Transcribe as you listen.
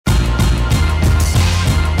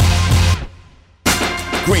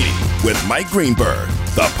Greeny with Mike Greenberg,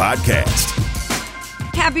 the podcast.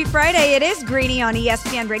 Happy Friday. It is Greeny on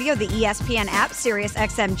ESPN Radio, the ESPN app, Sirius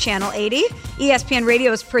XM Channel 80. ESPN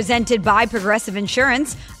Radio is presented by Progressive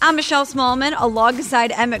Insurance. I'm Michelle Smallman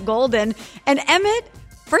alongside Emmett Golden. And Emmett,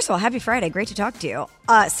 first of all, happy Friday. Great to talk to you.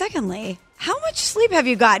 Secondly, how much sleep have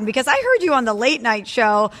you gotten? Because I heard you on the late night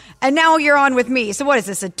show, and now you're on with me. So what is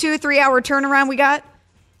this, a 2-3 hour turnaround we got?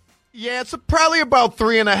 Yeah, it's probably about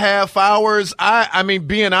 3.5 hours. I mean,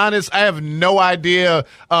 being honest, I have no idea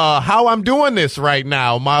how I'm doing this right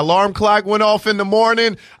now. My alarm clock went off in the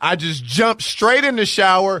morning. I just jumped straight in the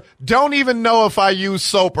shower. Don't even know if I use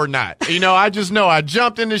soap or not. You know, I just know I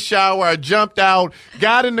jumped in the shower. I jumped out,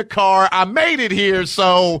 got in the car. I made it here.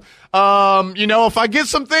 So, you know, if I get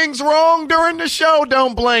some things wrong during the show,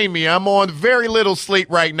 don't blame me. I'm on very little sleep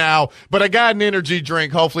right now, but I got an energy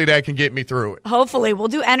drink. Hopefully that can get me through it. Hopefully. We'll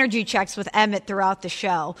do energy checks with Emmett throughout the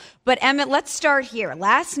show. But Emmett, let's start here.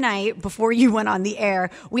 Last night, before you went on the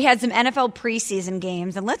air, we had some NFL preseason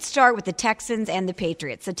games, and let's start with the Texans and the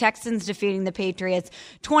Patriots. The Texans defeating the Patriots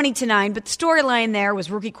 20-9, but the storyline there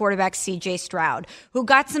was rookie quarterback C.J. Stroud, who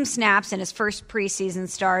got some snaps in his first preseason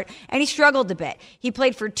start, and he struggled a bit. He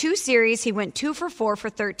played for 2 series. He went 2 for 4 for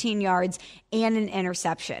 13 yards and an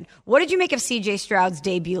interception. What did you make of C.J. Stroud's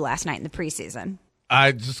debut last night in the preseason?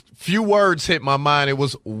 Few words hit my mind. It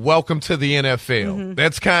was welcome to the NFL. Mm-hmm.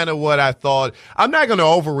 That's kind of what I thought. I'm not going to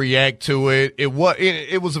overreact to it. It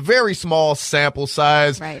was a very small sample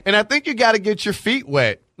size. Right. And I think you got to get your feet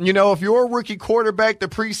wet. You know, if you're a rookie quarterback, the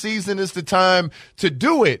preseason is the time to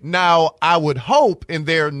do it. Now, I would hope in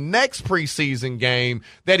their next preseason game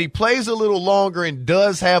that he plays a little longer and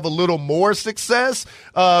does have a little more success,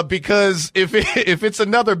 because if it's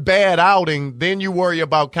another bad outing, then you worry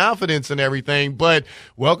about confidence and everything. But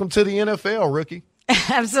welcome to the NFL, rookie.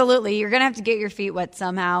 Absolutely. You're going to have to get your feet wet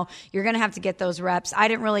somehow. You're going to have to get those reps. I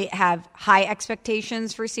didn't really have high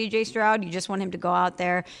expectations for C.J. Stroud. You just want him to go out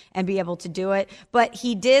there and be able to do it. But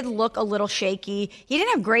he did look a little shaky. He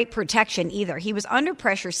didn't have great protection either. He was under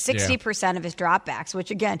pressure 60% of his dropbacks, which,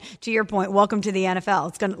 again, to your point, welcome to the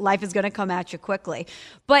NFL. Life is going to come at you quickly.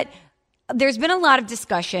 But there's been a lot of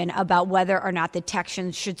discussion about whether or not the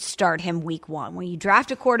Texans should start him week 1. When you draft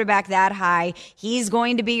a quarterback that high, he's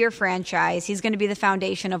going to be your franchise. He's going to be the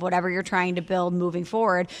foundation of whatever you're trying to build moving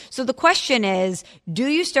forward. So the question is, do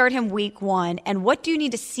you start him week 1? And what do you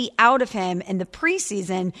need to see out of him in the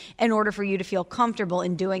preseason in order for you to feel comfortable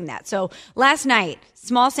in doing that? So last night,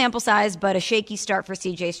 small sample size, but a shaky start for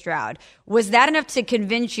C.J. Stroud. Was that enough to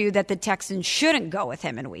convince you that the Texans shouldn't go with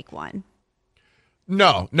him in week 1?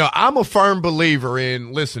 No, I'm a firm believer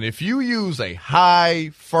in, listen, if you use a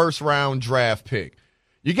high first-round draft pick,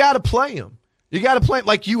 you got to play him. You got to play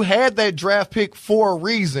like you had that draft pick for a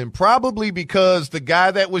reason, probably because the guy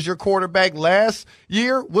that was your quarterback last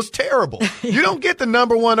year was terrible. You don't get the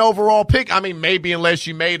number 1 overall pick. I mean, maybe unless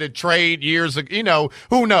you made a trade years ago, you know,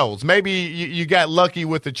 who knows? Maybe you got lucky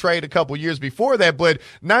with the trade a couple years before that, but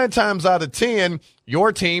 9 times out of 10,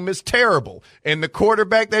 your team is terrible. And the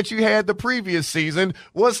quarterback that you had the previous season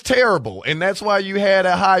was terrible. And that's why you had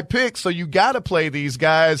a high pick. So you got to play these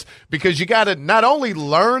guys because you got to not only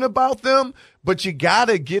learn about them, but you got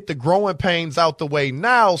to get the growing pains out the way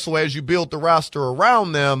now. So as you build the roster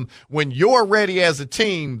around them, when you're ready as a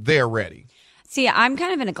team, they're ready. See, I'm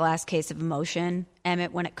kind of in a glass case of emotion,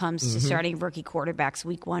 Emmett, when it comes to starting rookie quarterbacks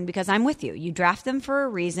week 1, because I'm with you. You draft them for a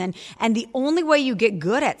reason, and the only way you get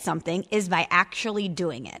good at something is by actually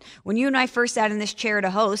doing it. When you and I first sat in this chair to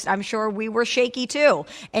host, I'm sure we were shaky too.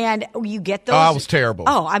 And you get those. Oh, I was terrible.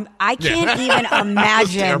 Oh, I can't even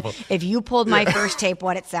imagine if you pulled my first tape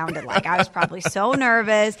what it sounded like. I was probably so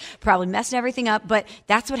nervous, probably messed everything up. But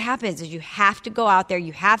that's what happens is you have to go out there.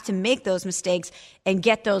 You have to make those mistakes and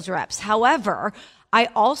get those reps. However, I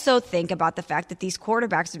also think about the fact that these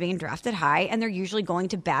quarterbacks are being drafted high and they're usually going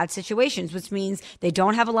to bad situations, which means they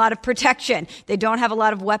don't have a lot of protection. They don't have a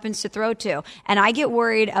lot of weapons to throw to. And I get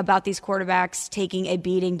worried about these quarterbacks taking a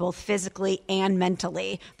beating both physically and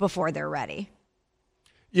mentally before they're ready.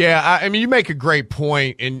 Yeah, I mean, you make a great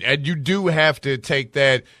point, and you do have to take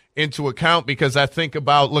that into account because I think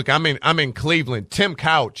about, look, I'm in Cleveland. Tim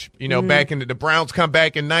Couch, you know, back in the Browns come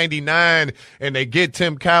back in 99 and they get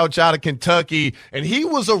Tim Couch out of Kentucky, and he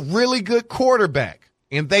was a really good quarterback,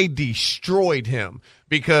 and they destroyed him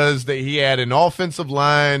because he had an offensive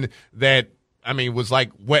line that, I mean, was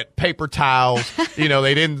like wet paper towels. You know,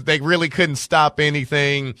 they really couldn't stop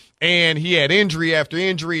anything. And he had injury after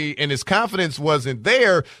injury and his confidence wasn't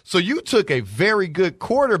there. So you took a very good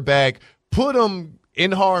quarterback, put him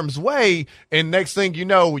in harm's way, and next thing you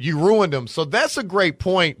know, you ruined them. So that's a great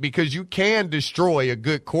point, because you can destroy a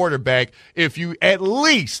good quarterback if you at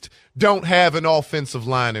least don't have an offensive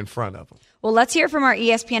line in front of them. Well, let's hear from our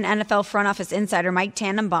ESPN NFL front office insider, Mike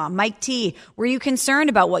Tannenbaum. Mike T., were you concerned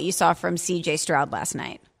about what you saw from C.J. Stroud last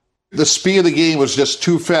night? The speed of the game was just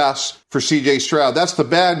too fast for C.J. Stroud. That's the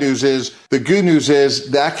bad news. The good news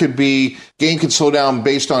is that game can slow down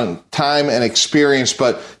based on time and experience,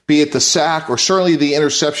 but be it the sack or certainly the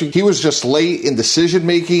interception, he was just late in decision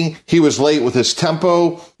making. He was late with his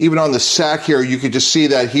tempo. Even on the sack here, you could just see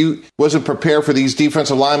that he wasn't prepared for these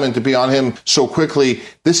defensive linemen to be on him so quickly.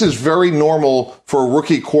 This is very normal for a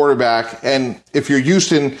rookie quarterback. And if you're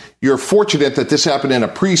Houston, you're fortunate that this happened in a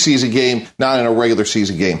preseason game, not in a regular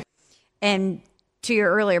season game. And to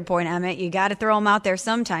your earlier point, Emmett, you got to throw him out there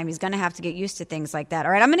sometime. He's going to have to get used to things like that.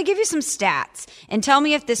 All right, I'm going to give you some stats and tell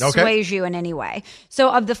me if this sways you in any way.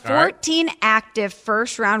 So of the 14 active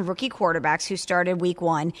first-round rookie quarterbacks who started week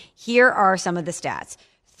 1, here are some of the stats.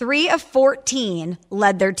 3 of 14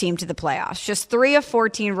 led their team to the playoffs. Just 3 of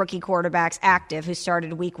 14 rookie quarterbacks active who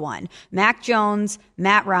started week 1. Mac Jones,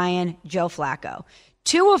 Matt Ryan, Joe Flacco.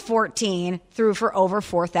 2 of 14 threw for over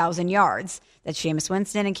 4,000 yards. That's Jameis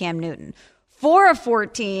Winston and Cam Newton. 4 of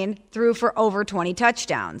 14 threw for over 20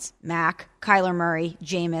 touchdowns. Mac, Kyler Murray,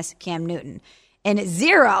 Jameis, Cam Newton. And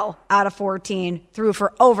 0 out of 14 threw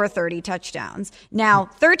for over 30 touchdowns. Now,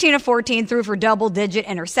 13 of 14 threw for double-digit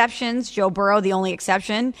interceptions. Joe Burrow, the only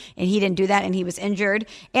exception, and he didn't do that, and he was injured.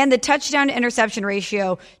 And the touchdown-to-interception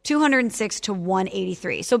ratio, 206 to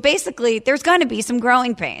 183. So basically, there's going to be some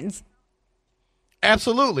growing pains.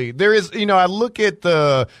 Absolutely. There is, I look at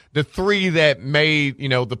the 3 that made,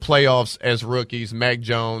 the playoffs as rookies, Mac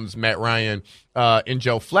Jones, Matt Ryan, and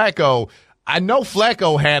Joe Flacco. I know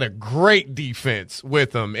Flacco had a great defense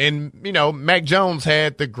with him. And, Mac Jones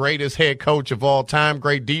had the greatest head coach of all time,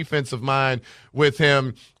 great defensive mind with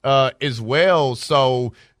him as well.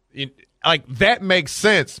 So, that makes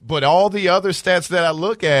sense. But all the other stats that I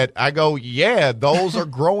look at, I go, yeah, those are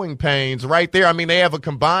growing pains right there. I mean, they have a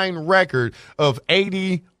combined record of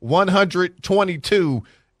 80, 122,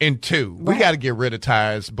 and 2. We got to get rid of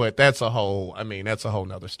ties, but that's a whole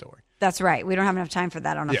nother story. That's right. We don't have enough time for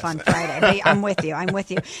that on a fun Friday. But I'm with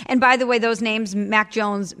you. And by the way, those names, Mac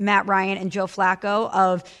Jones, Matt Ryan, and Joe Flacco,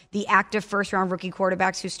 of the active first-round rookie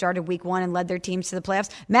quarterbacks who started week 1 and led their teams to the playoffs,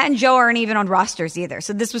 Matt and Joe aren't even on rosters either.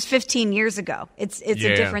 So this was 15 years ago. It's a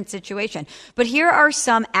different situation. But here are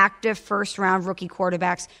some active first-round rookie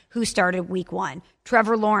quarterbacks who started week 1.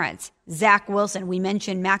 Trevor Lawrence, Zach Wilson. We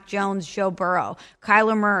mentioned Mac Jones, Joe Burrow,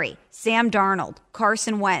 Kyler Murray, Sam Darnold,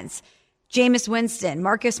 Carson Wentz, Jameis Winston,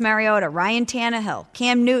 Marcus Mariota, Ryan Tannehill,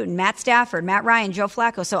 Cam Newton, Matt Stafford, Matt Ryan, Joe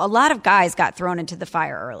Flacco. So a lot of guys got thrown into the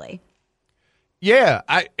fire early. Yeah,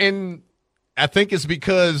 I think it's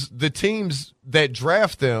because the teams that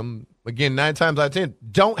draft them, again, 9 times out of 10,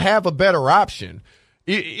 don't have a better option.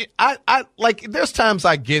 There's times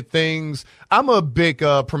I get things. I'm a big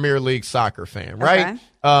Premier League soccer fan, right?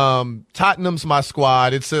 Okay. Tottenham's my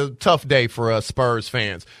squad. It's a tough day for us Spurs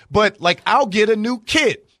fans. But, I'll get a new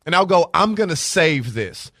kit. And I'll go, I'm going to save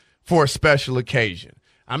this for a special occasion.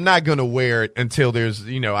 I'm not going to wear it until there's,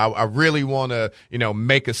 I really want to,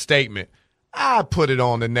 make a statement. I put it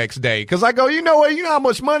on the next day because I go, you know what? You know how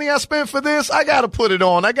much money I spent for this? I got to put it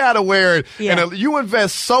on. I got to wear it. Yeah. And you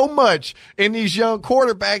invest so much in these young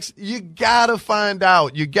quarterbacks, you got to find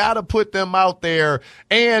out. You got to put them out there.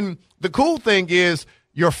 And the cool thing is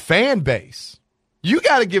your fan base. You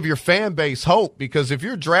got to give your fan base hope, because if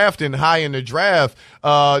you're drafting high in the draft,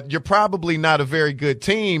 you're probably not a very good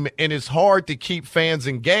team, and it's hard to keep fans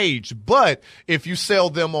engaged. But if you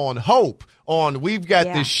sell them on hope, we've got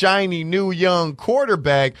this shiny new young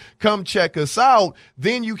quarterback, come check us out,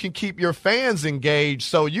 then you can keep your fans engaged.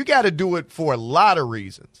 So you got to do it for a lot of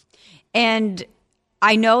reasons. And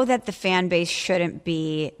I know that the fan base shouldn't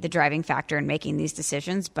be the driving factor in making these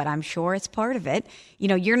decisions, but I'm sure it's part of it.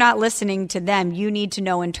 You're not listening to them. You need to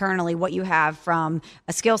know internally what you have from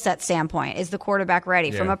a skill set standpoint. Is the quarterback ready?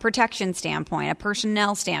 Yeah. From a protection standpoint, a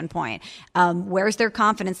personnel standpoint, where's their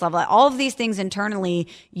confidence level? All of these things internally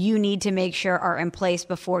you need to make sure are in place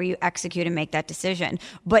before you execute and make that decision.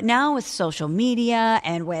 But now with social media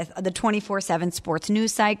and with the 24/7 sports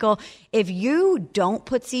news cycle, if you don't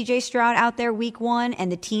put C.J. Stroud out there week 1, and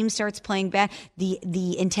the team starts playing bad,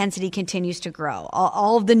 the intensity continues to grow.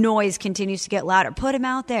 All of the noise continues to get louder. Put him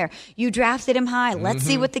out there. You drafted him high. Let's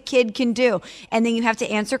see what the kid can do. And then you have to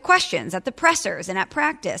answer questions at the pressers and at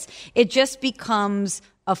practice. It just becomes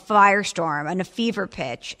a firestorm and a fever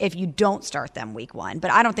pitch if you don't start them week one. But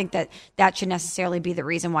I don't think that should necessarily be the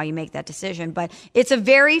reason why you make that decision. But it's a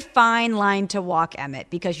very fine line to walk, Emmett,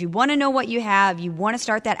 because you want to know what you have. You want to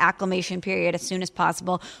start that acclimation period as soon as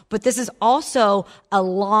possible. But this is also a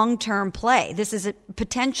long-term play. This is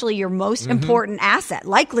potentially your most important asset,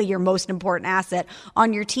 likely your most important asset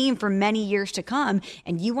on your team for many years to come.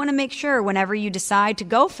 And you want to make sure whenever you decide to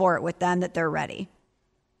go for it with them that they're ready.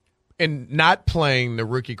 And not playing the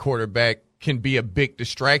rookie quarterback can be a big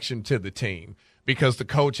distraction to the team because the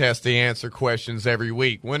coach has to answer questions every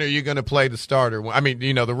week. When are you going to play the starter? I mean,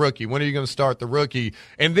 the rookie. When are you going to start the rookie?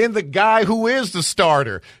 And then the guy who is the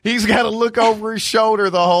starter, he's got to look over his shoulder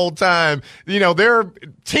the whole time. There are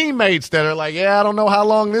teammates that are like, I don't know how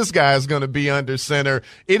long this guy is going to be under center.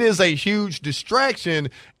 It is a huge distraction,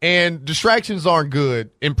 and distractions aren't good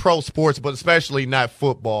in pro sports, but especially not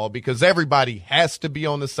football, because everybody has to be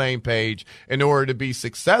on the same page in order to be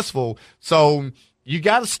successful. So you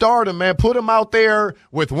got to start him, man. Put him out there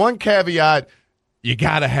with one caveat. You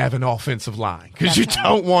got to have an offensive line because you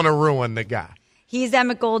don't want to ruin the guy. He's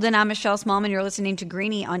Emmett Golden. I'm Michelle Smallman. You're listening to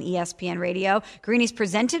Greeny on ESPN Radio. Greeny's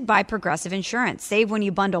presented by Progressive Insurance. Save when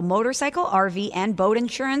you bundle motorcycle, RV, and boat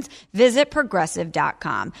insurance. Visit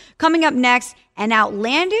Progressive.com. Coming up next, an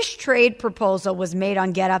outlandish trade proposal was made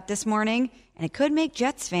on Get Up this morning, and it could make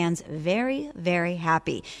Jets fans very, very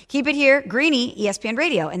happy. Keep it here. Greeny, ESPN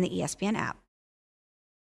Radio, and the ESPN app.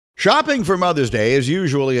 Shopping for Mother's Day is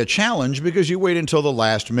usually a challenge because you wait until the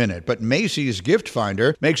last minute, but Macy's Gift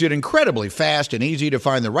Finder makes it incredibly fast and easy to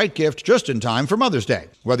find the right gift just in time for Mother's Day.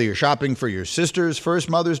 Whether you're shopping for your sister's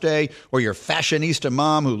first Mother's Day or your fashionista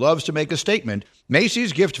mom who loves to make a statement,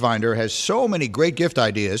 Macy's Gift Finder has so many great gift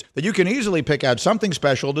ideas that you can easily pick out something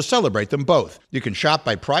special to celebrate them both. You can shop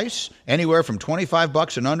by price, anywhere from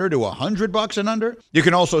 $25 and under to $100 and under. You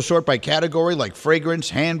can also sort by category like fragrance,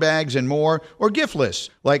 handbags, and more, or gift lists,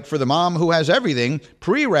 like for the mom who has everything,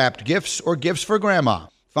 pre-wrapped gifts or gifts for grandma.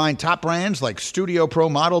 Find top brands like Studio Pro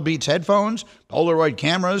Model Beats headphones, Polaroid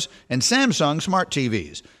cameras, and Samsung smart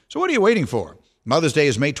TVs. So what are you waiting for? Mother's Day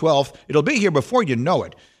is May 12th. It'll be here before you know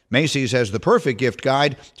it. Macy's has the perfect gift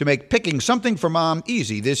guide to make picking something for mom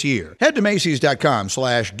easy this year. Head to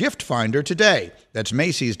Macys.com/gift finder today. That's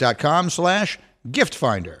Macys.com/gift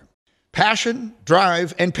finder. Passion,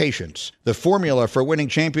 drive, and patience. The formula for winning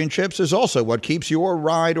championships is also what keeps your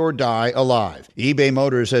ride or die alive. eBay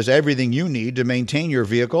Motors has everything you need to maintain your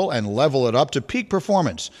vehicle and level it up to peak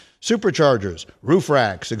performance. Superchargers, roof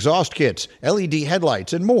racks, exhaust kits, LED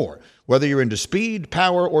headlights, and more. Whether you're into speed,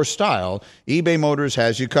 power, or style, eBay Motors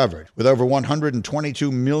has you covered. With over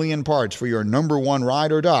 122 million parts for your number one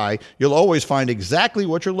ride or die, you'll always find exactly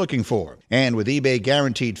what you're looking for. And with eBay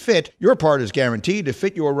Guaranteed Fit, your part is guaranteed to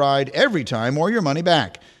fit your ride every time or your money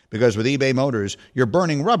back. Because with eBay Motors, you're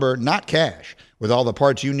burning rubber, not cash. With all the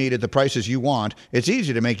parts you need at the prices you want, it's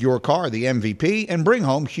easy to make your car the MVP and bring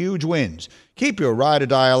home huge wins. Keep your ride or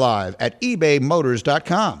die alive at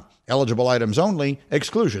ebaymotors.com. Eligible items only.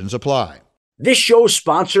 Exclusions apply. This show is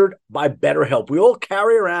sponsored by BetterHelp. We all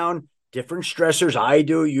carry around different stressors. I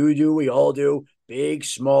do, you do, we all do, big,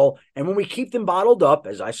 small. And when we keep them bottled up,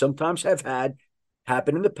 as I sometimes have had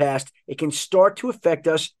happen in the past, it can start to affect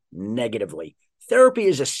us negatively. Therapy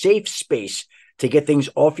is a safe space to get things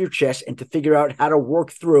off your chest and to figure out how to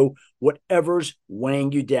work through whatever's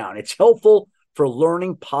weighing you down. It's helpful for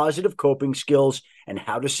learning positive coping skills and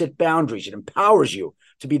how to set boundaries. It empowers you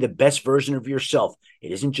to be the best version of yourself.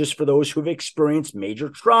 It isn't just for those who've experienced major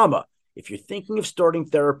trauma. If you're thinking of starting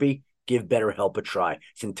therapy, give BetterHelp a try.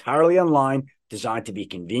 It's entirely online, designed to be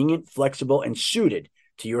convenient, flexible, and suited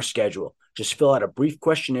to your schedule. Just fill out a brief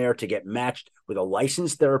questionnaire to get matched with a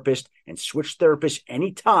licensed therapist and switch therapists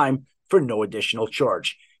anytime for no additional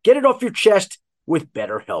charge. Get it off your chest with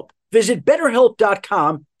BetterHelp. Visit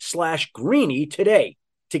BetterHelp.com/Greeny today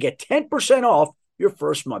to get 10% off your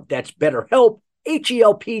first month. That's BetterHelp,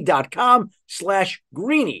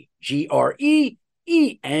 HELP.com/Greeny, GREENY.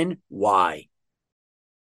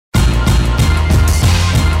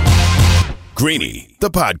 Greeny,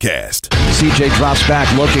 the podcast. CJ drops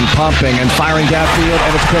back, looking, pumping, and firing downfield,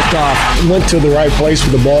 and it's picked off. Went to the right place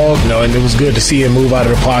with the ball, and it was good to see him move out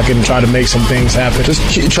of the pocket and try to make some things happen.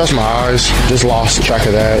 Just trust my eyes. Just lost track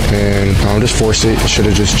of that, and just forced it. Should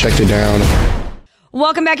have just checked it down.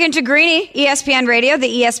 Welcome back into Greeny, ESPN Radio, the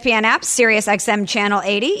ESPN app, Sirius XM Channel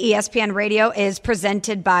 80. ESPN Radio is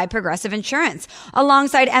presented by Progressive Insurance.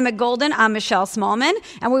 Alongside Emmett Golden, I'm Michelle Smallman,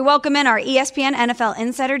 and we welcome in our ESPN NFL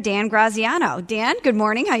insider, Dan Graziano. Dan, good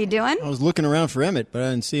morning. How you doing? I was looking around for Emmett, but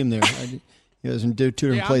I didn't see him there. He doesn't do two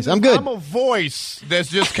different places. I'm good. I'm a voice that's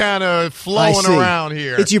just kind of flowing around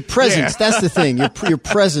here. It's your presence. Yeah. That's the thing. Your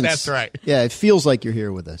presence. That's right. Yeah, it feels like you're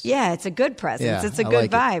here with us. Yeah, it's a good presence. Yeah, it's a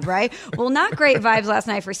good vibe, right? Well, not great vibes last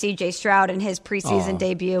night for C.J. Stroud and his preseason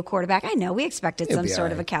debut quarterback. I know we expected some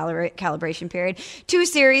sort of a calibration period. 2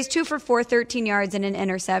 series, 2 for 4, 13 yards and an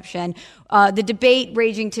interception. The debate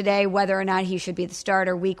raging today whether or not he should be the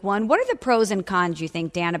starter week 1. What are the pros and cons, you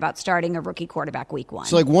think, Dan, about starting a rookie quarterback week 1?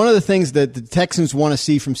 So, like, one of the things that the Texans want to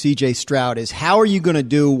see from C.J. Stroud is how are you going to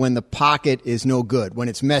do when the pocket is no good, when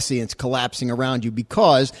it's messy and it's collapsing around you?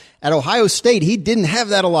 Because at Ohio State, he didn't have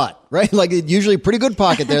that a lot, right? Like, usually a pretty good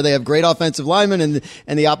pocket there. They have great offensive linemen,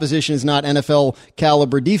 and the opposition is not NFL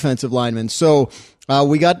caliber defensive linemen. So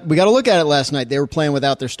we got to look at it last night. They were playing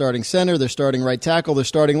without their starting center, their starting right tackle, their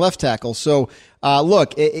starting left tackle. So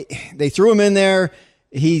look, they threw him in there.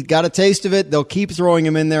 He got a taste of it. They'll keep throwing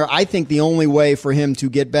him in there. I think the only way for him to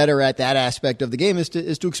get better at that aspect of the game is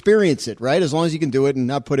to experience it, right? As long as you can do it and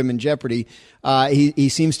not put him in jeopardy. He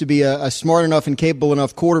seems to be a smart enough and capable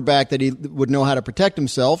enough quarterback that he would know how to protect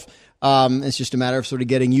himself. It's just a matter of sort of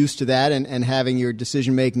getting used to that and having your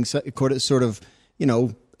decision-making sort of,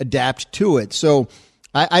 adapt to it. So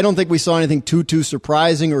I don't think we saw anything too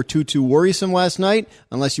surprising or too worrisome last night,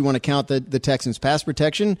 unless you want to count the Texans' pass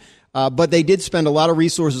protection. But they did spend a lot of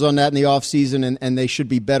resources on that in the offseason, and they should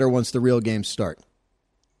be better once the real games start.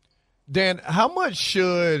 Dan, how much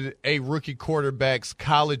should a rookie quarterback's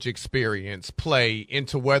college experience play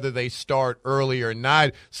into whether they start early or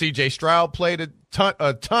not? C.J. Stroud played a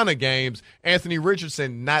ton of games. Anthony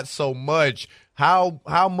Richardson, not so much.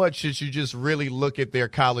 How much should you just really look at their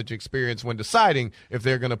college experience when deciding if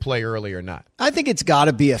they're going to play early or not? I think it's got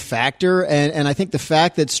to be a factor, and I think the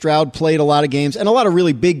fact that Stroud played a lot of games and a lot of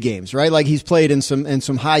really big games, right? Like he's played in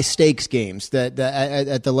some high stakes games that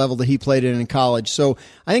at the level that he played in college. So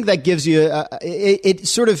I think that gives you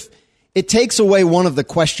it takes away one of the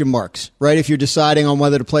question marks, right? If you're deciding on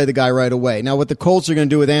whether to play the guy right away. Now, what the Colts are going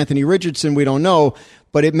to do with Anthony Richardson, we don't know,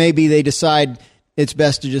 but it may be they decide it's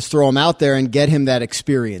best to just throw him out there and get him that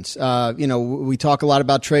experience. We talk a lot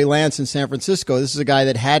about Trey Lance in San Francisco. This is a guy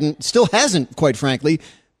that still hasn't, quite frankly,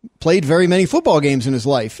 played very many football games in his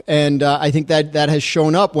life. And I think that has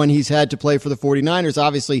shown up when he's had to play for the 49ers.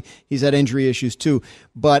 Obviously, he's had injury issues too.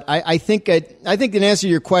 But I think in answer to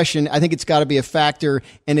your question, I think it's got to be a factor,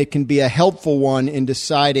 and it can be a helpful one in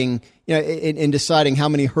deciding, in deciding how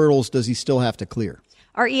many hurdles does he still have to clear.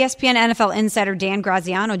 Our ESPN NFL insider Dan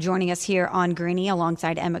Graziano joining us here on Greeny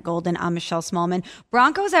alongside Emmett Golden. I'm Michelle Smallman.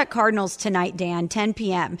 Broncos at Cardinals tonight, Dan, 10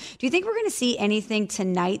 p.m. Do you think we're going to see anything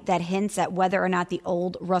tonight that hints at whether or not the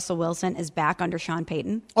old Russell Wilson is back under Sean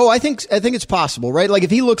Payton? Oh, I think it's possible, right? Like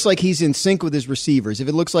if he looks like he's in sync with his receivers, if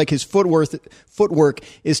it looks like his footwork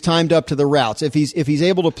is timed up to the routes, if he's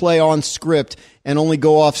able to play on script and only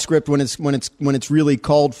go off script when it's really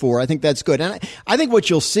called for, I think that's good. And I think what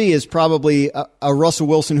you'll see is probably a Russell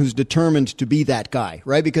Wilson who's determined to be that guy,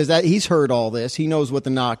 right? Because he's heard all this. He knows what the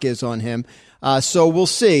knock is on him. So we'll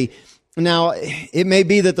see. Now, it may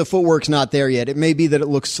be that the footwork's not there yet. It may be that it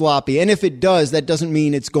looks sloppy. And if it does, that doesn't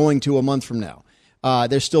mean it's going to a month from now.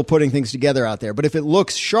 They're still putting things together out there. But if it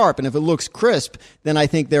looks sharp and if it looks crisp, then I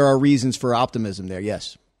think there are reasons for optimism there,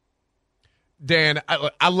 yes. Dan,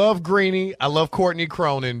 I love Greeny. I love Courtney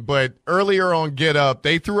Cronin, but earlier on Get Up,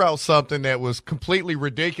 they threw out something that was completely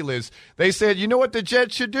ridiculous. They said, you know what the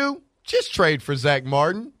Jets should do? Just trade for Zach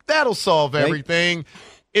Martin. That'll solve everything.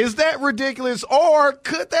 Is that ridiculous, or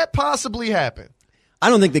could that possibly happen?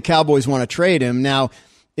 I don't think the Cowboys want to trade him. Now,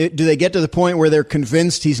 do they get to the point where they're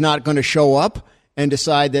convinced he's not going to show up and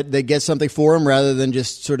decide that they get something for him rather than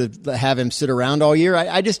just sort of have him sit around all year?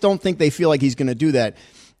 I just don't think they feel like he's going to do that.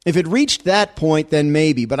 If it reached that point, then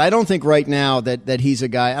maybe. But I don't think right now that he's a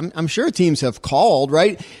guy. I'm sure teams have called,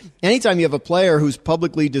 right? Anytime you have a player who's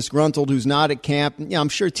publicly disgruntled, who's not at camp, I'm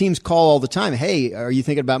sure teams call all the time. Hey, are you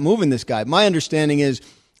thinking about moving this guy? My understanding is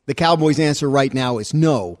the Cowboys' answer right now is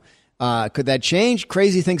no. Could that change?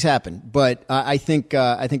 Crazy things happen. But I think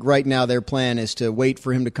right now their plan is to wait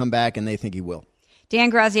for him to come back, and they think he will. Dan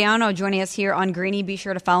Graziano joining us here on Greeny. Be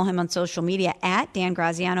sure to follow him on social media at Dan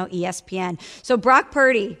Graziano ESPN. So Brock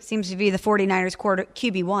Purdy seems to be the 49ers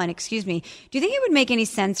QB1, Do you think it would make any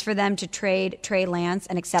sense for them to trade Trey Lance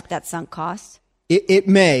and accept that sunk cost? It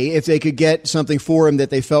may, if they could get something for him that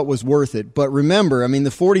they felt was worth it. But remember, the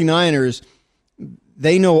 49ers,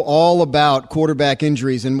 they know all about quarterback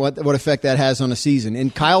injuries and what effect that has on a season. In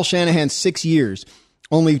Kyle Shanahan's 6 years,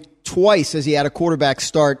 only twice has he had a quarterback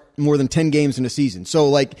start more than 10 games in a season.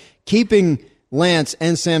 So, keeping Lance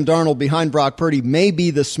and Sam Darnold behind Brock Purdy may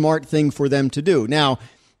be the smart thing for them to do. Now,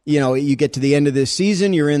 you get to the end of this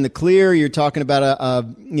season, you're in the clear, you're talking about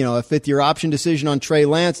a fifth-year option decision on Trey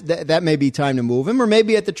Lance, that may be time to move him, or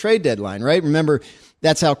maybe at the trade deadline, right? Remember,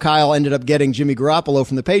 that's how Kyle ended up getting Jimmy Garoppolo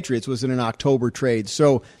from the Patriots, was in an October trade.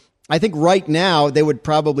 So I think right now they would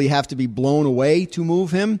probably have to be blown away to move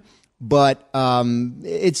him, but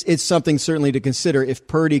it's something certainly to consider if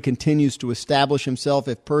Purdy continues to establish himself,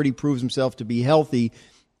 if Purdy proves himself to be healthy,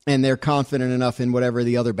 and they're confident enough in whatever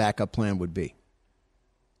the other backup plan would be.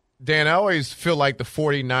 Dan, I always feel like the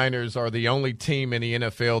 49ers are the only team in the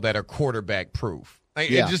NFL that are quarterback proof.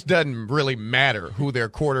 It just doesn't really matter who their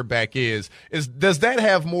quarterback is. Does that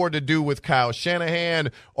have more to do with Kyle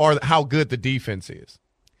Shanahan or how good the defense is?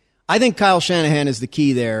 I think Kyle Shanahan is the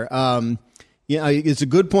key there. It's a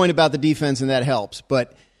good point about the defense, and that helps.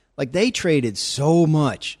 But they traded so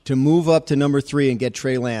much to move up to number 3 and get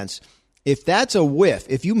Trey Lance. If that's a whiff,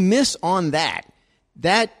 if you miss on that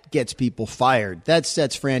gets people fired. That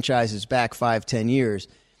sets franchises back 5-10 years.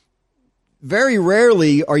 Very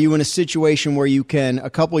rarely are you in a situation where you can, a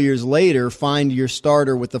couple years later, find your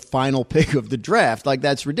starter with the final pick of the draft.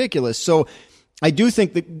 That's ridiculous. So I do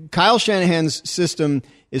think that Kyle Shanahan's system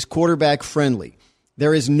is quarterback friendly.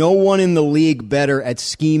 There is no one in the league better at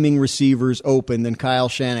scheming receivers open than Kyle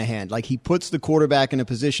Shanahan. He puts the quarterback in a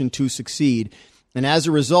position to succeed. And as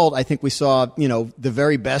a result, I think we saw, the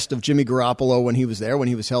very best of Jimmy Garoppolo when he was there, when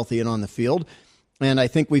he was healthy and on the field. And I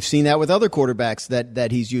think we've seen that with other quarterbacks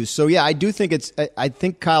that he's used. So, yeah, I do think I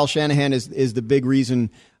think Kyle Shanahan is the big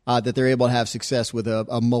reason that they're able to have success with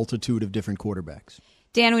a multitude of different quarterbacks.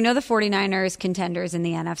 Dan, we know the 49ers contenders in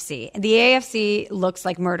the NFC. The AFC looks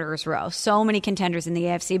like murderer's row. So many contenders in the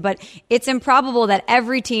AFC, but it's improbable that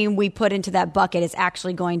every team we put into that bucket is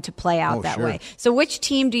actually going to play out that way. So which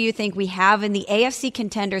team do you think we have in the AFC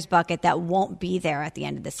contenders bucket that won't be there at the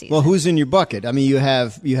end of the season? Well, who's in your bucket? I mean, you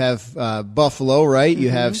have Buffalo, right? You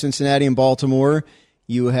have Cincinnati and Baltimore.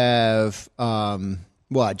 You have,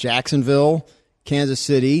 Jacksonville, Kansas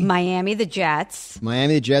City. Miami, the Jets.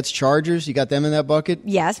 Chargers. You got them in that bucket?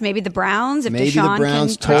 Yes, maybe the Browns. If maybe Deshaun the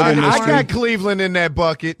Browns. can I got Cleveland in that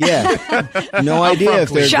bucket. Yeah. No idea if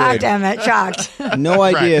they're shocked, good. Emmett, shocked. No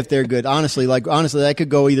idea if they're good. Honestly, that could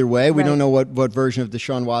go either way. We don't know what version of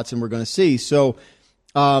Deshaun Watson we're going to see. So,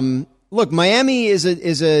 look, Miami is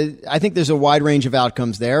I think there's a wide range of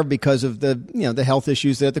outcomes there because of the health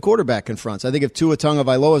issues that the quarterback confronts. I think if Tua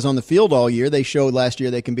Tagovailoa is on the field all year, they showed last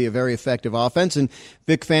year they can be a very effective offense, and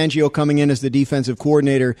Vic Fangio coming in as the defensive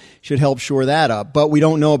coordinator should help shore that up. But we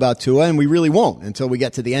don't know about Tua, and we really won't until we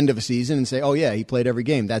get to the end of a season and say, oh yeah, he played every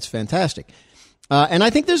game. That's fantastic. And I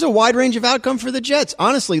think there's a wide range of outcome for the Jets.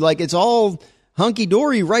 Honestly, it's all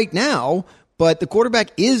hunky-dory right now. But the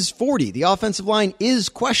quarterback is 40. The offensive line is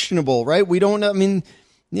questionable, right? We don't,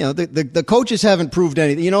 the coaches haven't proved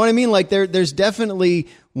anything. You know what I mean? There's definitely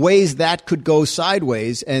ways that could go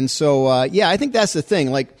sideways. And so, I think that's the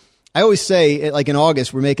thing. I always say, in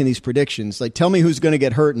August, we're making these predictions. Tell me who's going to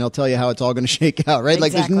get hurt and I'll tell you how it's all going to shake out, right?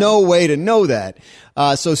 Exactly. There's no way to know that.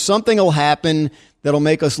 So something will happen that'll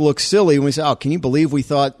make us look silly when we say, oh, can you believe we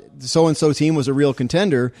thought so-and-so team was a real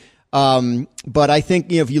contender? But I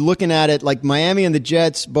think, if you're looking at it, Miami and the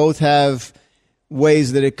Jets both have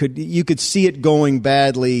ways that you could see it going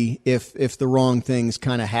badly if the wrong things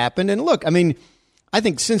kind of happened. And look, I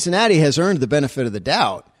think Cincinnati has earned the benefit of the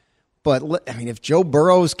doubt. But if Joe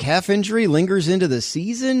Burrow's calf injury lingers into the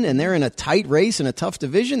season and they're in a tight race in a tough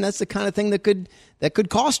division, that's the kind of thing that could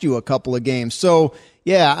cost you a couple of games. So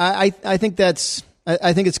yeah, I think it's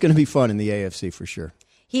going to be fun in the AFC for sure.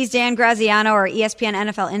 He's Dan Graziano, our ESPN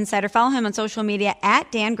NFL insider. Follow him on social media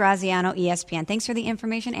at Dan Graziano ESPN. Thanks for the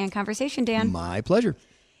information and conversation, Dan. My pleasure.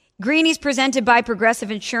 Greenie's presented by Progressive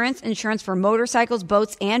Insurance. Insurance for motorcycles,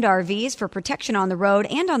 boats, and RVs for protection on the road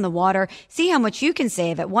and on the water. See how much you can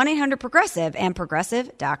save at 1-800-PROGRESSIVE and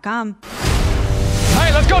Progressive.com.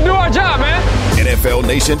 Hey, let's go do our job, man. NFL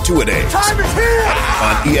Nation Two-A-Days. Time is here.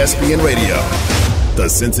 On ESPN Radio. The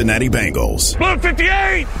Cincinnati Bengals. Blue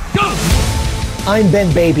 58, go! I'm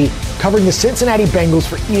Ben Baby, covering the Cincinnati Bengals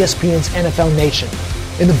for ESPN's NFL Nation.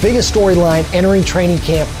 And the biggest storyline entering training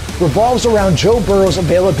camp revolves around Joe Burrow's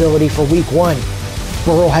availability for Week 1.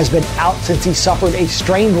 Burrow has been out since he suffered a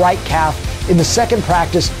strained right calf in the second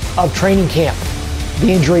practice of training camp. The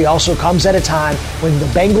injury also comes at a time when the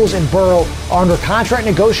Bengals and Burrow are under contract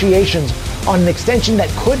negotiations on an extension that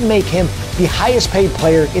could make him the highest paid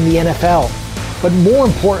player in the NFL. But more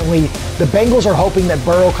importantly, the Bengals are hoping that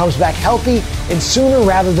Burrow comes back healthy and sooner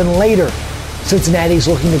rather than later. Cincinnati's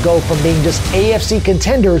looking to go from being just AFC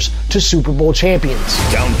contenders to Super Bowl champions.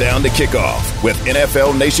 Countdown to kickoff with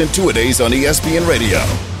NFL Nation Two-A-Days on ESPN Radio.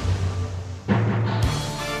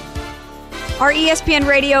 Our ESPN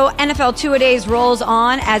Radio NFL Two-A-Days rolls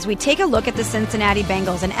on as we take a look at the Cincinnati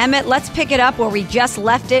Bengals. And Emmett, let's pick it up where we just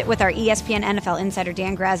left it with our ESPN NFL insider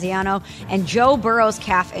Dan Graziano and Joe Burrow's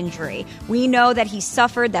calf injury. We know that he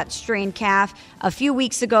suffered that strained calf a few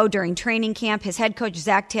weeks ago during training camp. His head coach,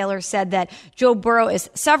 Zach Taylor, said that Joe Burrow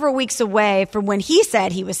is several weeks away from when he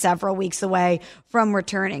said he was several weeks away from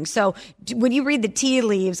returning. So when you read the tea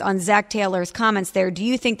leaves on Zach Taylor's comments there, do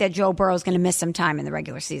you think that Joe Burrow is going to miss some time in the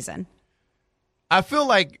regular season? I feel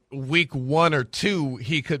like week 1 or 2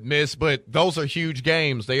 he could miss, but those are huge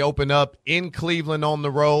games. They open up in Cleveland on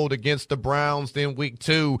the road against the Browns. Then week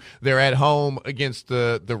 2, they're at home against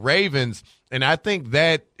the Ravens. And I think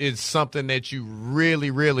that is something that you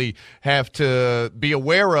really, really have to be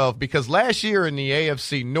aware of, because last year in the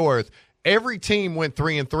AFC North, every team went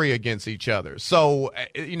 3-3 against each other. So,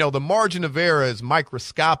 the margin of error is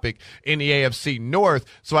microscopic in the AFC North.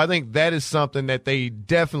 So I think that is something that they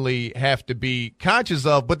definitely have to be conscious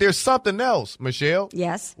of. But there's something else, Michelle.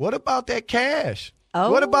 Yes. What about that cash?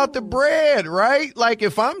 Oh. What about the bread, right? Like,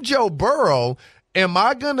 if I'm Joe Burrow, am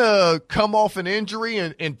I going to come off an injury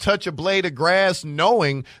and touch a blade of grass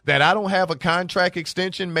knowing that I don't have a contract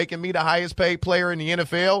extension making me the highest paid player in the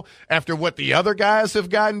NFL after what the other guys have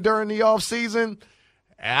gotten during the offseason?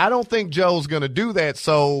 I don't think Joe's going to do that.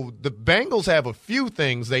 So the Bengals have a few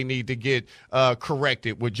things they need to get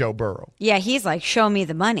corrected with Joe Burrow. Yeah, he's like, show me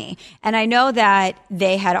the money. And I know that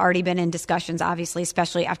they had already been in discussions, obviously,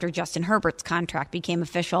 especially after Justin Herbert's contract became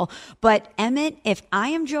official. But Emmett, if I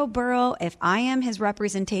am Joe Burrow, if I am his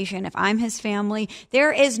representation, if I'm his family,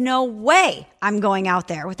 there is no way I'm going out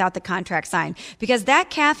there without the contract signed, because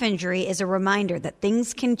that calf injury is a reminder that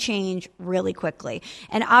things can change really quickly.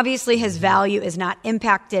 And obviously his value is not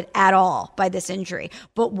impacted at all by this injury.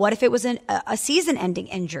 But what if it was a season-ending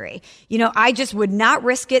injury? I just would not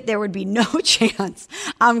risk it. There would be no chance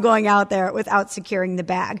I'm going out there without securing the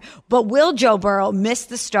bag. But will Joe Burrow miss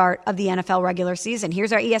the start of the NFL regular season?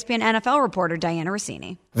 Here's our ESPN NFL reporter, Diana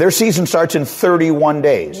Rossini. Their season starts in 31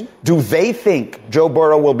 days. Do they think Joe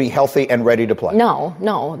Burrow will be healthy and ready to play?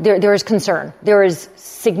 No. There is concern. There is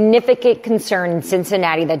significant concern in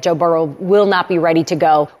Cincinnati that Joe Burrow will not be ready to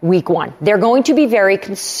go week 1. They're going to be very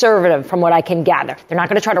conservative from what I can gather. They're not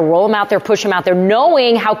going to try to roll him out there, push him out there,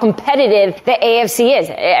 knowing how competitive the AFC is.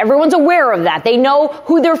 Everyone's aware of that. They know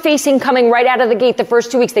who they're facing coming right out of the gate the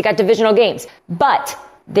first 2 weeks. They got divisional games. But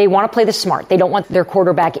they want to play this smart. They don't want their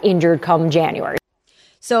quarterback injured come January.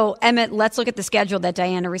 So, Emmett, let's look at the schedule that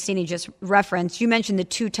Diana Rossini just referenced. You mentioned the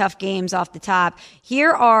 2 tough games off the top.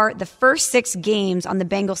 Here are the first 6 games on the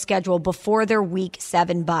Bengals schedule before their Week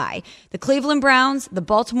 7 bye. The Cleveland Browns, the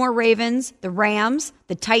Baltimore Ravens, the Rams,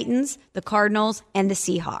 the Titans, the Cardinals, and the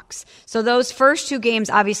Seahawks. So those first 2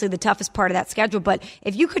 games, obviously the toughest part of that schedule. But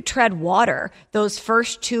if you could tread water those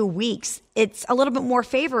first 2 weeks, it's a little bit more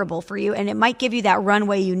favorable for you, and it might give you that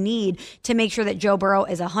runway you need to make sure that Joe Burrow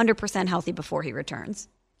is 100% healthy before he returns.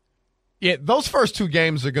 Yeah, those first 2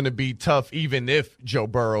 games are going to be tough even if Joe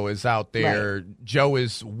Burrow is out there. Right. Joe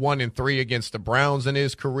is 1-3 against the Browns in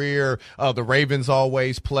his career. The Ravens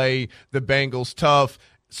always play the Bengals tough.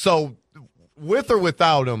 So with or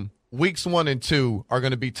without him, weeks 1 and 2 are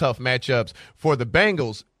going to be tough matchups for the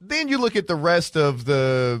Bengals. Then you look at the rest of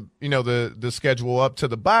the schedule up to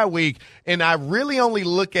the bye week, and I really only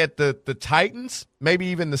look at the Titans, maybe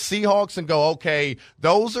even the Seahawks, and go, okay,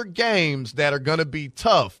 those are games that are going to be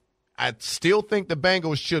tough. I still think the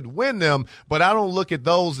Bengals should win them, but I don't look at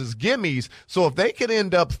those as gimmies. So if they could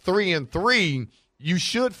end up 3-3, you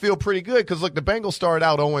should feel pretty good, because, look, the Bengals started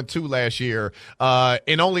out 0-2 last year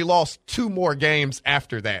and only lost 2 more games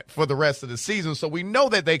after that for the rest of the season. So we know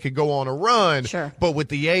that they could go on a run. Sure. But with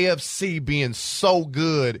the AFC being so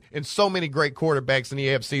good and so many great quarterbacks in the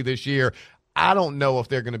AFC this year, I don't know if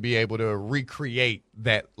they're going to be able to recreate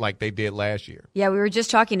that like they did last year. Yeah, we were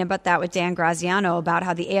just talking about that with Dan Graziano about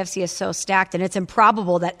how the AFC is so stacked, and it's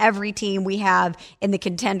improbable that every team we have in the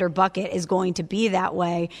contender bucket is going to be that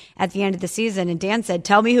way at the end of the season. And Dan said,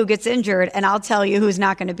 tell me who gets injured, and I'll tell you who's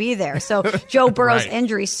not going to be there. So Joe Burrow's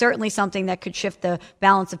injury is certainly something that could shift the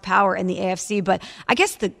balance of power in the AFC. But I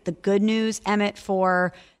guess the good news, Emmett,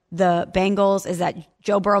 for the Bengals is that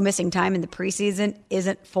Joe Burrow missing time in the preseason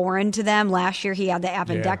isn't foreign to them. Last year, he had the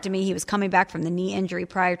appendectomy. Yeah. He was coming back from the knee injury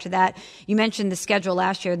prior to that. You mentioned the schedule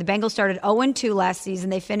last year. The Bengals started 0-2 last season.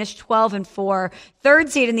 They finished 12-4, 3rd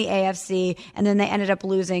seed in the AFC, and then they ended up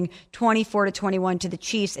losing 24-21 to the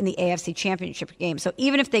Chiefs in the AFC Championship game. So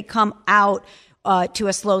even if they come out to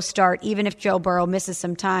a slow start, even if Joe Burrow misses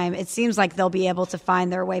some time, it seems like they'll be able to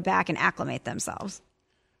find their way back and acclimate themselves.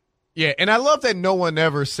 Yeah, and I love that no one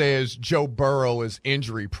ever says Joe Burrow is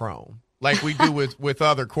injury prone. like we do with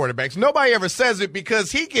other quarterbacks. Nobody ever says it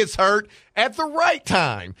because he gets hurt at the right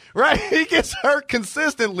time, right? He gets hurt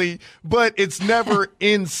consistently, but it's never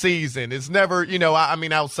in season. It's never, I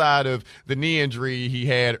mean, outside of the knee injury he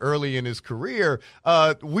had early in his career,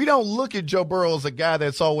 we don't look at Joe Burrow as a guy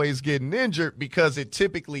that's always getting injured because it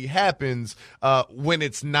typically happens when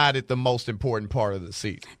it's not at the most important part of the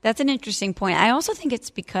season. That's an interesting point. I also think it's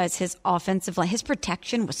because his offensive line, his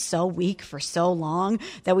protection was so weak for so long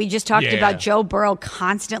that we just talked about Joe Burrow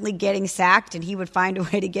constantly getting sacked and he would find a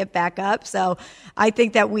way to get back up. So I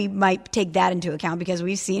think that we might take that into account because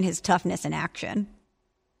we've seen his toughness in action.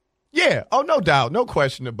 Yeah. Oh, no doubt. No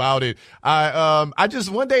question about it. I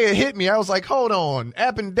just, one day it hit me. I was like, hold on.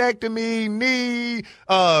 Appendectomy, knee,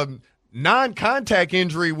 non-contact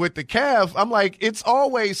injury with the calf. I'm like, it's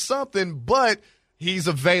always something, but he's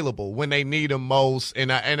available when they need him most.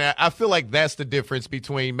 And I feel like that's the difference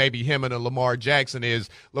between maybe him and a Lamar Jackson is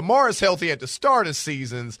Lamar is healthy at the start of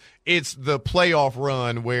seasons. It's the playoff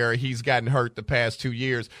run where he's gotten hurt the past 2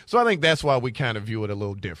 years. So I think that's why we kind of view it a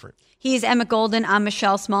little different. He's Emmett Golden. I'm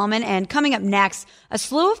Michelle Smallman. And coming up next, a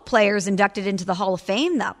slew of players inducted into the Hall of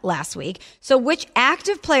Fame last week. So which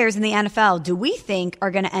active players in the NFL do we think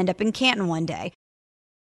are going to end up in Canton one day?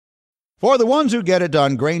 For the ones who get it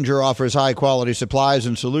done, Grainger offers high-quality supplies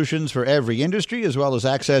and solutions for every industry, as well as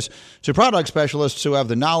access to product specialists who have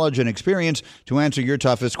the knowledge and experience to answer your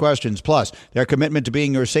toughest questions. Plus, their commitment to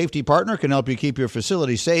being your safety partner can help you keep your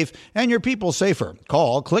facility safe and your people safer.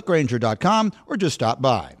 Call clickgrainger.com or just stop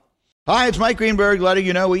by. Hi, it's Mike Greenberg letting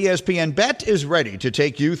you know ESPN Bet is ready to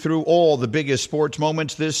take you through all the biggest sports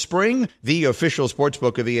moments this spring. The official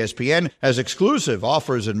sportsbook of ESPN has exclusive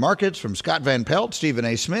offers and markets from Scott Van Pelt, Stephen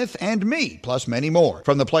A. Smith, and me, plus many more.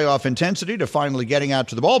 From the playoff intensity to finally getting out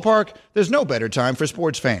to the ballpark, there's no better time for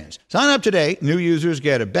sports fans. Sign up today. New users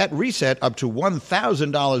get a bet reset up to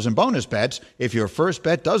 $1,000 in bonus bets if your first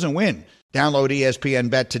bet doesn't win. Download ESPN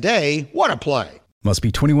Bet today. What a play. Must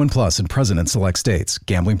be 21 plus and present in select states.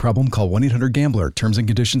 Gambling problem? Call 1-800-GAMBLER. Terms and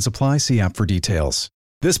conditions apply. See app for details.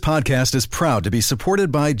 This podcast is proud to be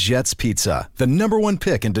supported by Jets Pizza, the #1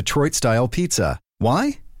 pick in Detroit-style pizza.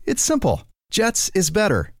 Why? It's simple. Jets is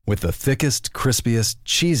better. With the thickest, crispiest,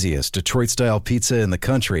 cheesiest Detroit-style pizza in the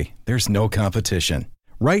country, there's no competition.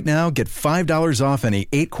 Right now, get $5 off any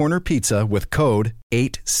 8-corner pizza with code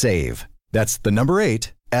 8SAVE. That's the number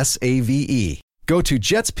 8, S-A-V-E. Go to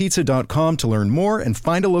jetspizza.com to learn more and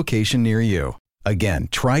find a location near you. Again,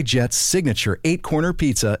 try Jet's signature 8-corner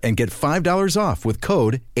pizza and get $5 off with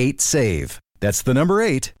code 8SAVE. That's the number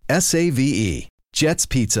 8, S-A-V-E. Jet's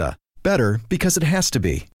Pizza. Better because it has to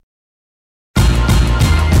be.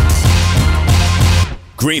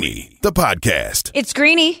 Greeny, the podcast. It's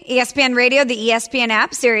Greeny, ESPN Radio, the ESPN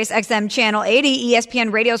app, Sirius XM Channel 80.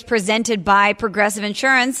 ESPN Radio is presented by Progressive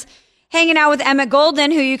Insurance. Hanging out with Emmett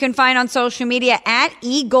Golden, who you can find on social media at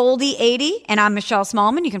eGoldie80. And I'm Michelle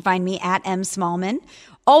Smallman. You can find me at MSmallman.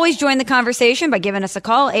 Always join the conversation by giving us a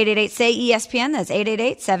call, 888-SAY-ESPN. That's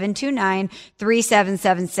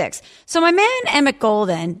 888-729-3776. So my man Emmett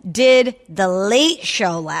Golden did the late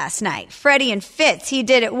show last night. Freddie and Fitz, he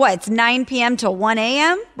did it, it's 9 p.m. to 1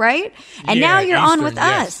 a.m., right? And now you're Eastern, on with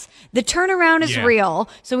us. The turnaround is real,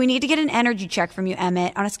 so we need to get an energy check from you,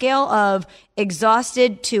 Emmett. On a scale of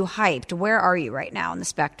exhausted to hyped, where are you right now on the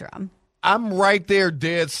spectrum? I'm right there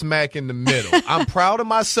dead smack in the middle. I'm proud of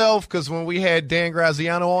myself because when we had Dan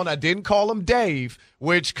Graziano on, I didn't call him Dave,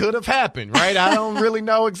 which could have happened, right? I don't really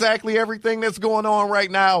know exactly everything that's going on right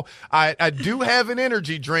now. I do have an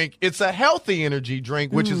energy drink. It's a healthy energy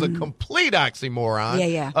drink, which is a complete oxymoron.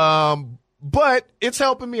 Yeah. But it's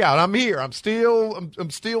helping me out. I'm here. I'm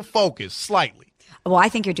still focused slightly. Well, I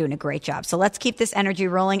think you're doing a great job. So let's keep this energy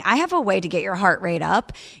rolling. I have a way to get your heart rate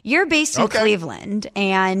up. You're based in Cleveland,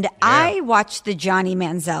 and I watched the Johnny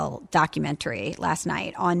Manziel documentary last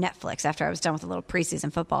night on Netflix after I was done with a little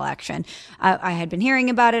preseason football action. I had been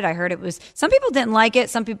hearing about it. I heard it was, some people didn't like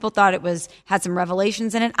it. Some people thought it had some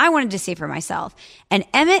revelations in it. I wanted to see for myself. And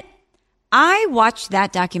Emmett, I watched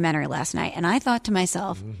that documentary last night, and I thought to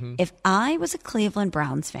myself, if I was a Cleveland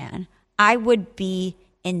Browns fan, I would be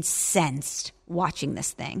incensed watching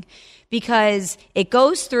this thing because it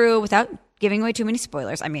goes through, without giving away too many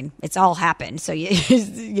spoilers. I mean, it's all happened, so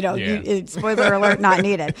spoiler alert not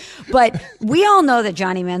needed. But we all know that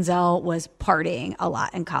Johnny Manziel was partying a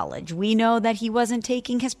lot in college. We know that he wasn't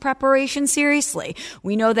taking his preparation seriously.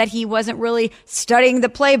 We know that he wasn't really studying the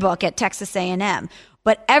playbook at Texas A&M.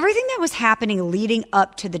 But everything that was happening leading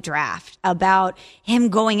up to the draft, about him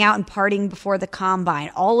going out and partying before the combine,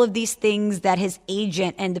 all of these things that his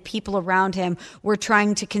agent and the people around him were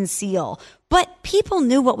trying to conceal, But people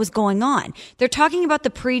knew what was going on. They're talking about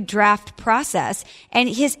the pre-draft process, and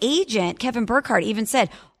his agent, Kevin Burkhardt, even said,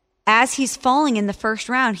 as he's falling in the first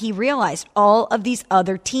round, he realized all of these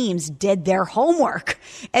other teams did their homework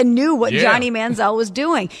and knew what Johnny Manziel was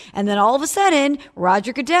doing. And then all of a sudden,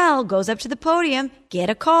 Roger Goodell goes up to the podium,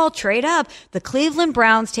 get a call, trade up. The Cleveland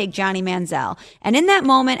Browns take Johnny Manziel. And in that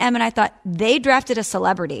moment, Em and I thought they drafted a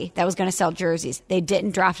celebrity that was going to sell jerseys. They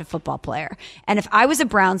didn't draft a football player. And if I was a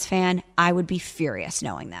Browns fan, I would be furious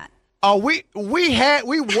knowing that. Oh, we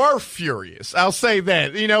were furious. I'll say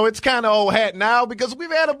that. It's kind of old hat now because we've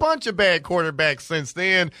had a bunch of bad quarterbacks since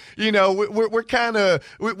then. We've kind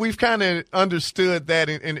of understood that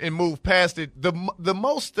and moved past it. The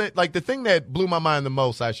most like the thing that blew my mind the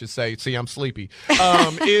most, I should say. See, I'm sleepy.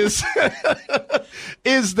 Is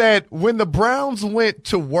that when the Browns went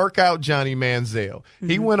to work out Johnny Manziel,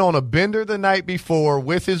 he went on a bender the night before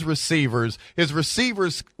with his receivers. His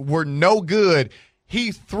receivers were no good.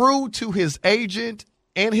 He threw to his agent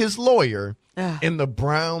and his lawyer, and the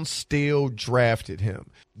Browns still drafted him.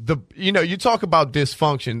 You talk about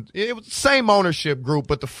dysfunction. It was the same ownership group,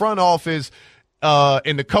 but the front office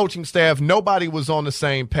and the coaching staff, nobody was on the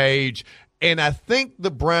same page. And I think the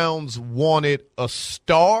Browns wanted a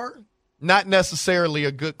star, not necessarily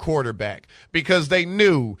a good quarterback, because they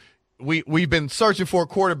knew we've been searching for a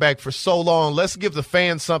quarterback for so long. Let's give the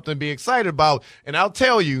fans something to be excited about. And I'll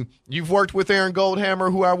tell you, you've worked with Aaron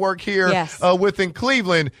Goldhammer, who I work here with in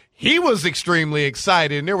Cleveland. He was extremely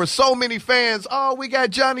excited. And there were so many fans. Oh, we got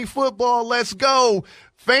Johnny Football. Let's go.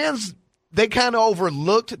 Fans, they kind of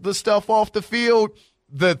overlooked the stuff off the field.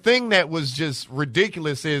 The thing that was just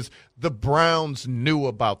ridiculous is the Browns knew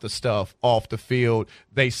about the stuff off the field.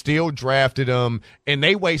 They still drafted him, and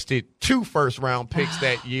they wasted 2 first-round picks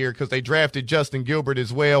that year because they drafted Justin Gilbert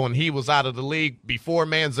as well, and he was out of the league before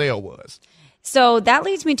Manziel was. So that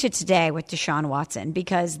leads me to today with Deshaun Watson,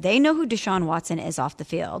 because they know who Deshaun Watson is off the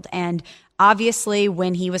field. And obviously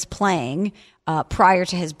when he was playing prior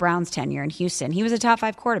to his Browns tenure in Houston, he was a top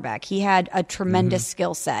 5 quarterback. He had a tremendous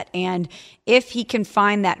skill set. And if he can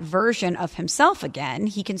find that version of himself again,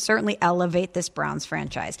 he can certainly elevate this Browns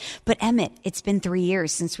franchise. But Emmett, it's been 3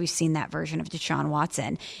 years since we've seen that version of Deshaun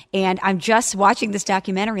Watson. And I'm just watching this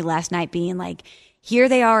documentary last night being like, here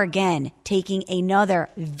they are again, taking another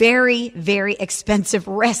very, very expensive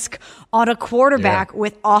risk on a quarterback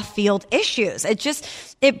with off-field issues.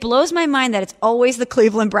 It blows my mind that it's always the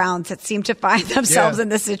Cleveland Browns that seem to find themselves in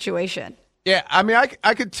this situation. Yeah, I mean,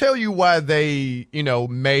 I could tell you why they,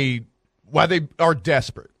 why they are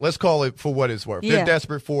desperate. Let's call it for what it's worth. They're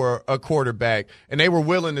desperate for a quarterback, and they were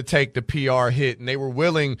willing to take the PR hit, and they were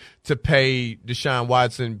willing to pay Deshaun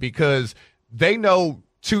Watson because they know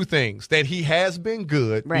 2 things: that he has been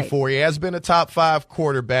good before, he has been a top 5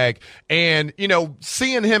 quarterback, and,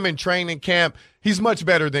 seeing him in training camp, he's much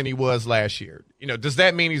better than he was last year. Does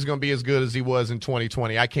that mean he's going to be as good as he was in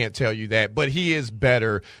 2020? I can't tell you that, but he is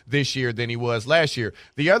better this year than he was last year.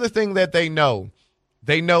 The other thing that they know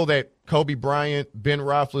that Kobe Bryant, Ben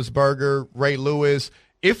Roethlisberger, Ray Lewis,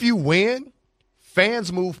 if you win,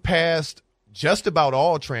 fans move past just about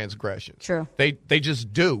all transgressions. True. They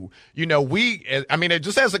just do.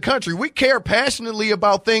 Just as a country, we care passionately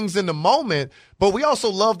about things in the moment, but we also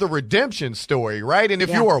love the redemption story, right? And if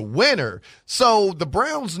you're a winner. So the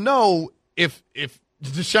Browns know if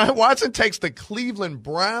Deshaun Watson takes the Cleveland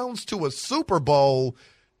Browns to a Super Bowl,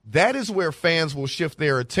 that is where fans will shift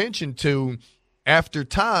their attention to after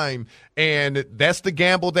time. And that's the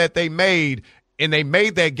gamble that they made. And they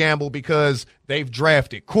made that gamble because they've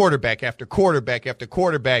drafted quarterback after quarterback after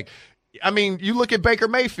quarterback. I mean, you look at Baker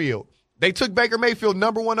Mayfield. They took Baker Mayfield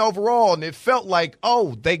 #1 overall, and it felt like,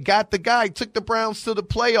 oh, they got the guy, took the Browns to the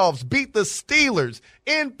playoffs, beat the Steelers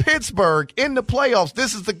in Pittsburgh in the playoffs.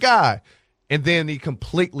 This is the guy. And then he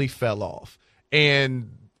completely fell off.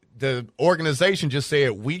 And the organization just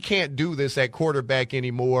said, we can't do this at quarterback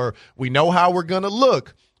anymore. We know how we're going to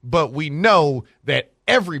look, but we know that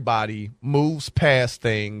everybody moves past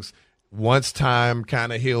things once time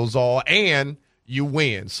kind of heals all, and you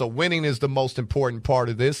win. So winning is the most important part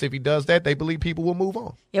of this. If he does that, they believe people will move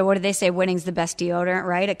on. Yeah, what do they say? Winning's the best deodorant,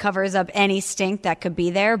 right? It covers up any stink that could be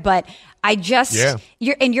there. But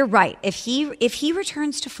you're right. If he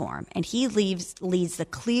returns to form and he leads the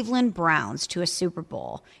Cleveland Browns to a Super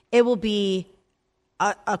Bowl, it will be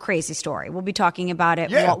a crazy story. We'll be talking about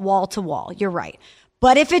it wall to wall. You're right.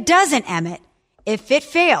 But if it doesn't, Emmett, if it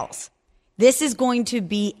fails, this is going to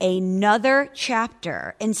be another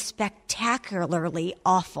chapter in spectacularly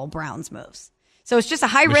awful Browns moves. So it's just a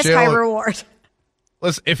high risk, high reward.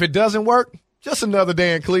 Listen, if it doesn't work, Just another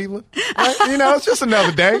day in Cleveland. Right? It's just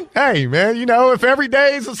another day. Hey, man, if every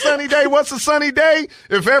day is a sunny day, what's a sunny day?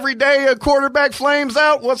 If every day a quarterback flames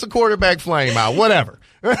out, what's a quarterback flame out? Whatever.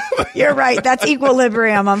 You're right. That's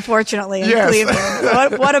equilibrium, unfortunately, in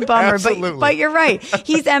Cleveland. What a bummer. But you're right.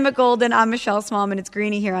 He's Emmett Golden. I'm Michelle Smallman. It's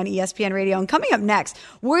Greeny here on ESPN Radio. And coming up next,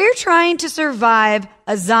 we're trying to survive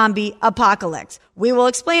a zombie apocalypse. We will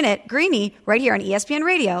explain it. Greeny, right here on ESPN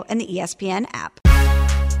Radio and the ESPN app.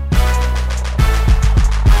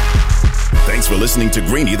 Thanks for listening to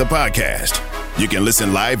Greeny, the podcast. You can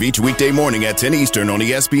listen live each weekday morning at 10 Eastern on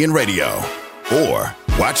ESPN Radio. Or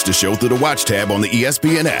watch the show through the Watch tab on the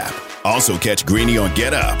ESPN app. Also catch Greeny on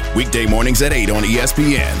Get Up, weekday mornings at 8 on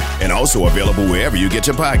ESPN. And also available wherever you get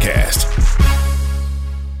your podcast.